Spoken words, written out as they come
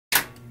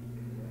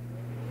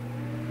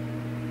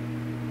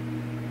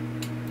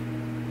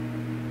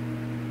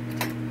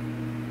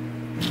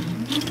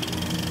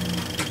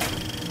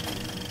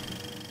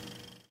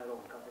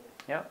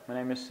Yeah, my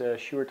name is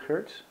Sjoerd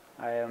Geurts.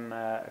 I am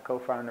a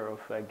co-founder of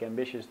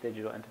Gambitious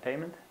Digital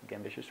Entertainment,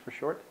 Gambitious for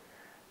short.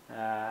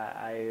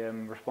 I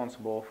am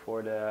responsible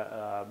for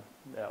the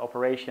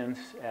operations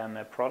and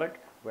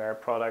product, where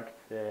product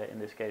in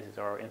this case is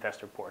our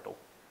investor portal.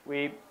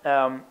 We,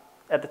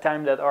 at the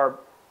time that our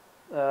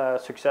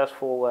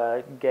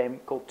successful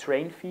game called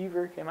Train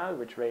Fever came out,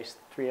 which raised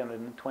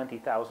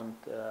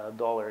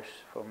 $320,000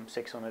 from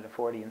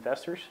 640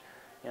 investors.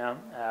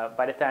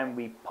 By the time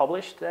we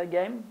published that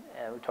game,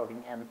 we're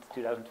talking end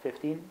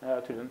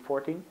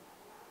 2014,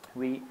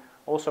 we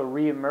also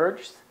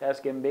re-emerged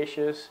as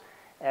Gambitious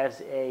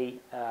as a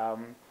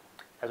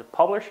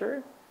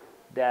publisher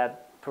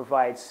that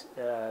provides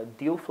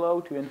deal flow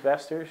to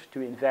investors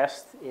to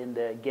invest in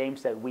the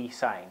games that we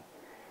sign,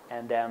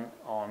 and then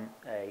on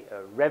a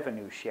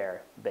revenue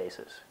share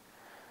basis.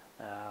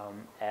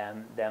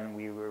 And then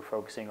we were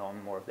focusing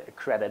on more of the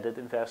accredited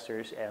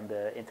investors and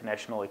the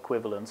international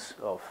equivalents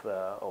of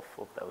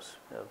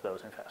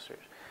those investors,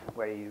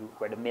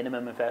 where the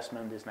minimum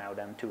investment is now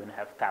then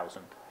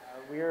 $2,500.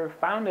 We are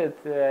founded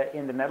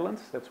in the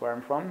Netherlands. That's where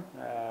I'm from,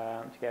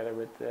 together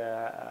with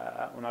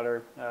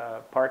another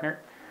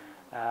partner.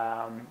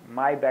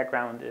 My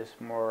background is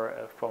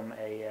more from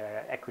a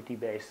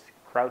equity-based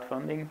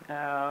crowdfunding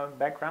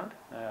background.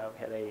 We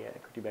had a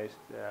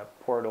equity-based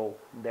portal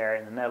there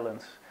in the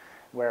Netherlands,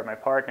 where my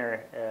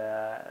partner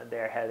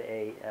there had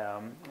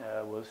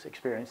was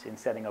experienced in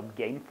setting up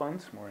game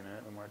funds more in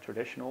a more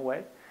traditional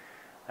way,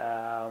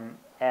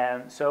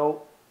 and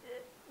so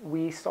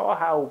we saw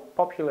how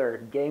popular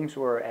games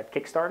were at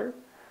Kickstarter.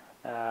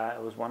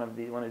 It was one of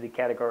the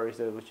categories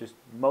that was just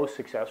most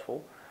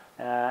successful,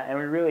 and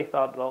we really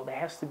thought, well, there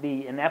has to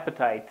be an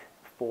appetite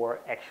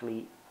for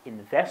actually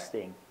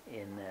investing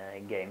in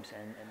games,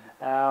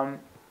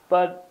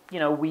 but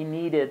we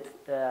needed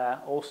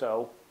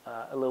also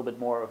a little bit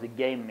more of the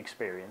game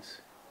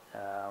experience.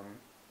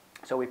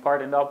 So we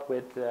partnered up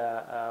with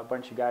a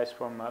bunch of guys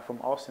from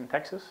Austin,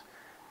 Texas,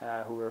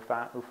 who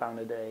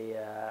founded a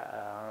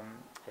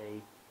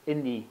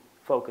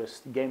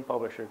indie-focused game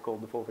publisher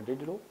called Devolver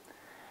Digital.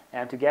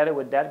 And together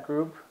with that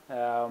group,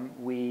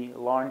 we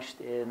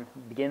launched in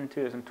beginning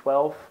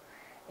 2012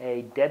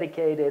 a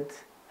dedicated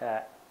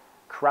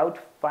crowd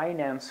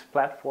finance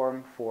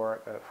platform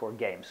for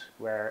games,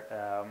 where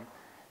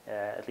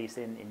at least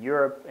in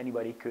Europe,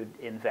 anybody could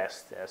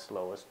invest as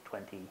low as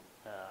 $20.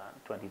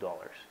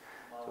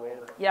 So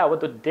yeah,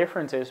 what the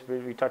difference is,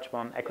 we touch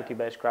upon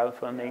equity-based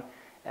crowdfunding,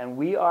 and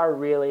we are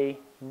really,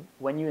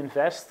 when you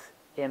invest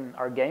in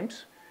our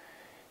games,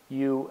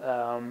 you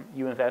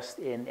invest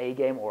in a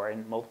game or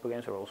in multiple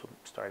games. We're also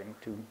starting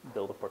to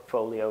build a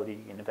portfolio that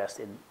you can invest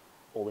in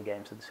all the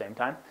games at the same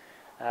time.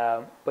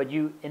 But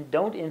you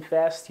don't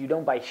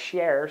buy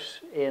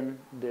shares in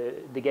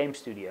the game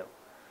studio.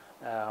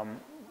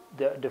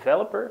 The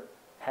developer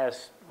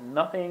has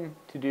nothing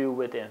to do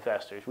with the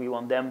investors. We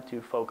want them to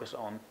focus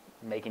on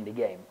making the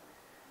game.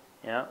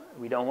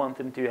 We don't want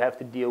them to have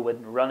to deal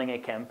with running a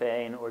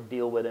campaign or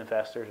deal with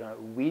investors.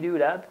 We do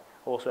that.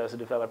 Also, as a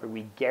developer,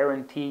 we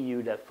guarantee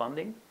you that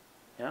funding.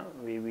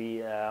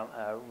 We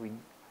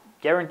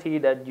guarantee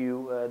that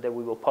that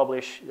we will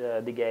publish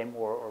the game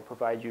or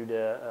provide you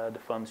the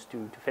funds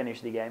to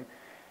finish the game.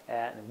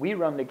 And we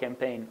run the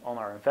campaign on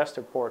our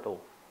investor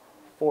portal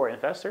for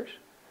investors,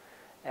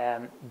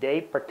 and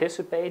they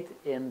participate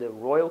in the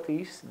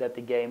royalties that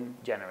the game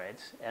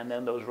generates, and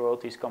then those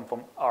royalties come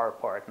from our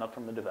part, not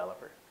from the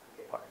developer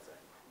part.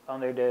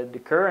 Under the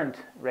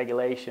current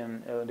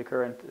regulation, the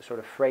current sort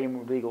of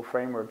legal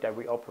framework that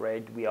we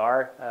operate,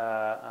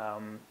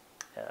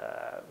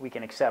 we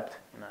can accept,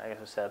 as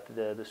I said,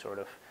 the sort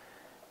of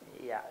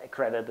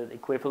accredited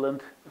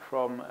equivalent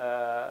from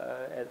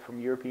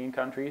European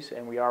countries,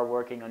 and we are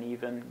working on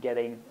even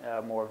getting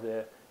more of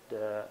the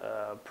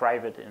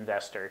private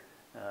investor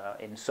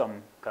in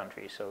some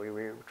countries. So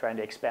we're trying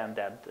to expand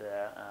that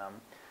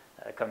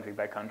country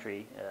by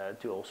country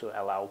to also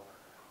allow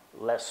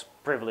less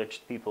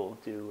privileged people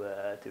to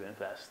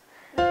invest.